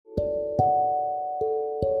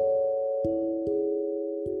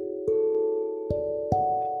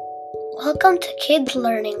Welcome to Kids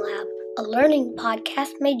Learning Lab, a learning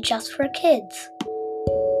podcast made just for kids.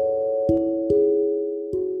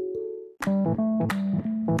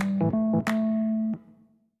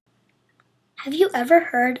 Have you ever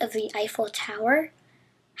heard of the Eiffel Tower?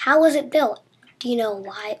 How was it built? Do you know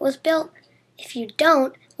why it was built? If you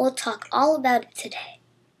don't, we'll talk all about it today.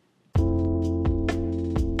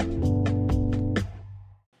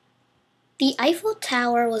 The Eiffel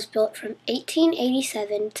Tower was built from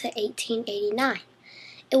 1887 to 1889.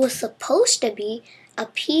 It was supposed to be a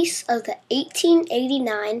piece of the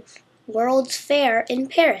 1889 World's Fair in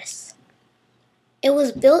Paris. It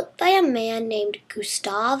was built by a man named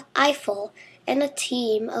Gustave Eiffel and a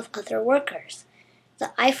team of other workers.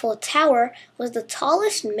 The Eiffel Tower was the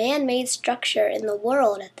tallest man-made structure in the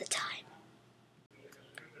world at the time.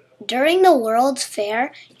 During the World's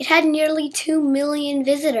Fair, it had nearly 2 million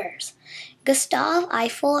visitors. Gustave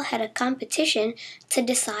Eiffel had a competition to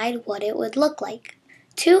decide what it would look like.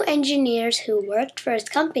 2 engineers who worked for his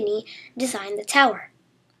company designed the tower.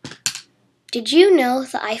 Did you know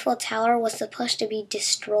the Eiffel Tower was supposed to be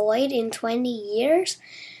destroyed in 20 years?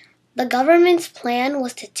 The government's plan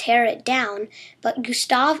was to tear it down, but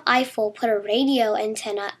Gustave Eiffel put a radio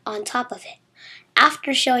antenna on top of it.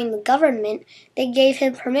 After showing the government, they gave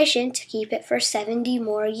him permission to keep it for 70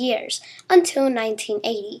 more years, until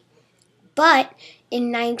 1980. But in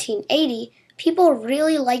 1980, people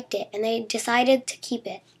really liked it and they decided to keep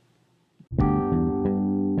it.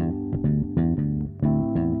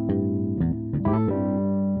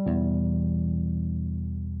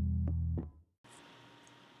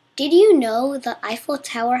 Did you know the Eiffel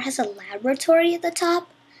Tower has a laboratory at the top?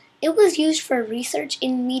 It was used for research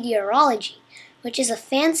in meteorology, which is a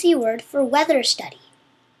fancy word for weather study.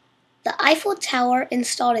 The Eiffel Tower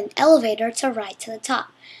installed an elevator to ride to the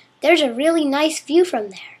top. There's a really nice view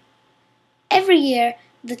from there. Every year,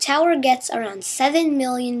 the tower gets around 7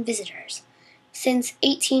 million visitors. Since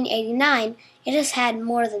 1889, it has had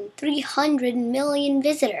more than 300 million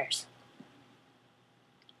visitors.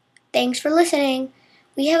 Thanks for listening.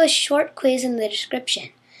 We have a short quiz in the description.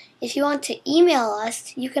 If you want to email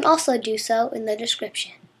us, you can also do so in the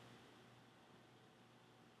description.